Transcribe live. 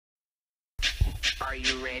Are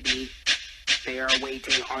you ready? They are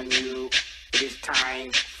waiting on you. It is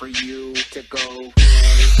time for you to go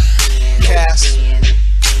Kas.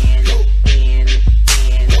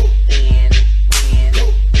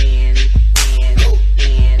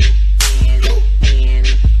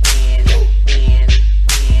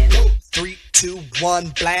 3, 2, 1,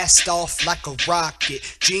 blast off like a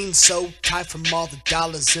rocket. Jeans so tight from all the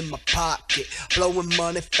dollars in my pocket. Blowing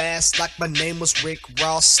money fast like my name was Rick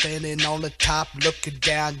Ross. Standing on the top, looking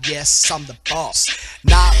down, yes, I'm the boss.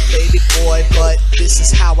 Not baby boy, but this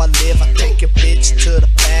is how I live. I take a bitch to the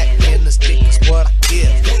back, and this dick is what I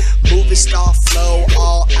give. Movie star flow,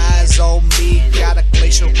 all eyes on me. Got a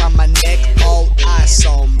glacier around my neck, all eyes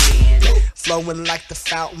on me. Flowing like the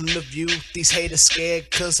fountain of youth. These haters scared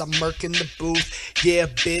cause I'm murking the booth. Yeah,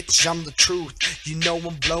 bitch, I'm the truth. You know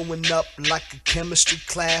I'm blowing up like a chemistry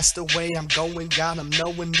class. The way I'm going, got 'em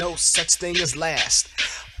knowing no such thing as last.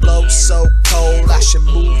 Blow so cold, I should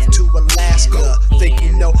move to Alaska. Think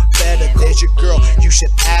you know better, there's your girl, you should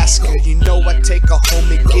ask her. You know I take her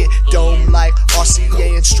home and get dome like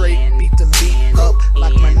RCA and straight beat the beat up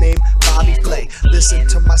like my name Bobby Flay. Listen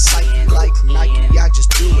to my psyche like Nike, I just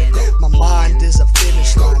do it. My mind is a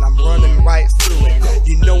finish line, I'm running right through it.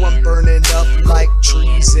 You know I'm burning up like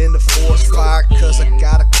trees in the forest fire, cause I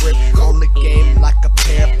got a grip on the game like a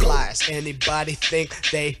pair of pliers. Anybody think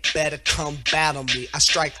they better come battle me? I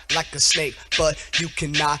strike like a snake, but you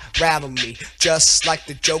cannot rattle me. Just like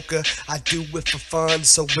the Joker, I do it for fun.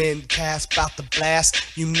 So when Kas bout to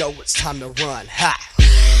blast, you know it's time to run. Ha!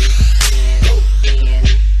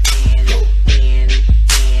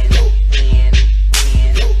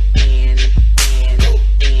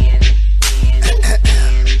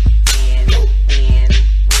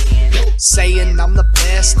 Saying I'm the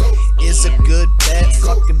best is a good bet.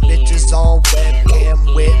 Fucking bitches on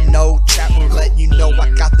webcam with no chat roulette. You know I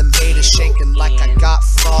got them haters shaking like I got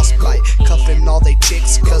frostbite. Cuffing all they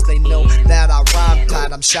chicks cause they know that I rhyme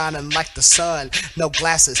tight. I'm shining like the sun, no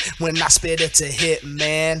glasses. When I spit it's a hit,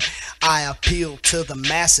 man. I appeal to the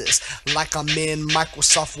masses like I'm in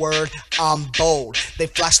Microsoft Word. I'm bold. They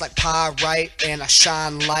flash like pyrite and I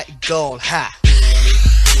shine like gold. Ha!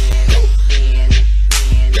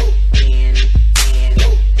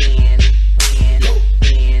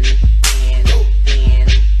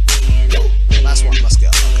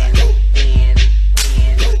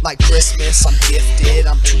 Like Christmas, I'm gifted,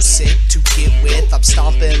 I'm too sick to get with. I'm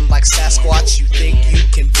stomping like Sasquatch, you think you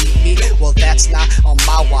can beat me? Well that's not on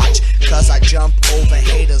my watch, cause I jump over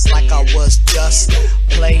haters like I was just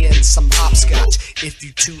playing some hopscotch. If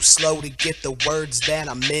you too slow to get the words that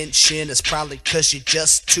I mention, it's probably cause you're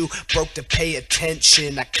just too broke to pay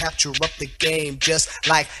attention. I capture up the game just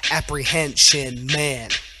like apprehension, man.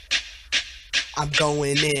 I'm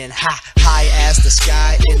going in high as the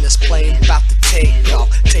sky in this plane, about to take off.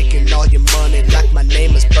 Taking all your money like my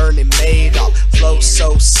name is Bernie Madoff. Flow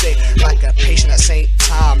so sick like a patient at St.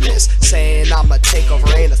 Thomas. Saying I'ma take over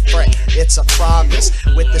ain't a threat, it's a promise.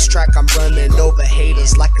 With this track I'm running over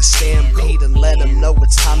haters like a stampede, and let them know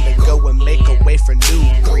it's time to go and make a way for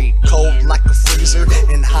new breed. Cold like a freezer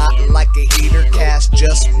and hot like a heater. Kas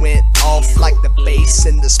just went off like the bass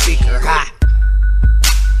in the speaker. Ha!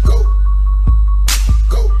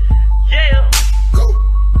 Yeah.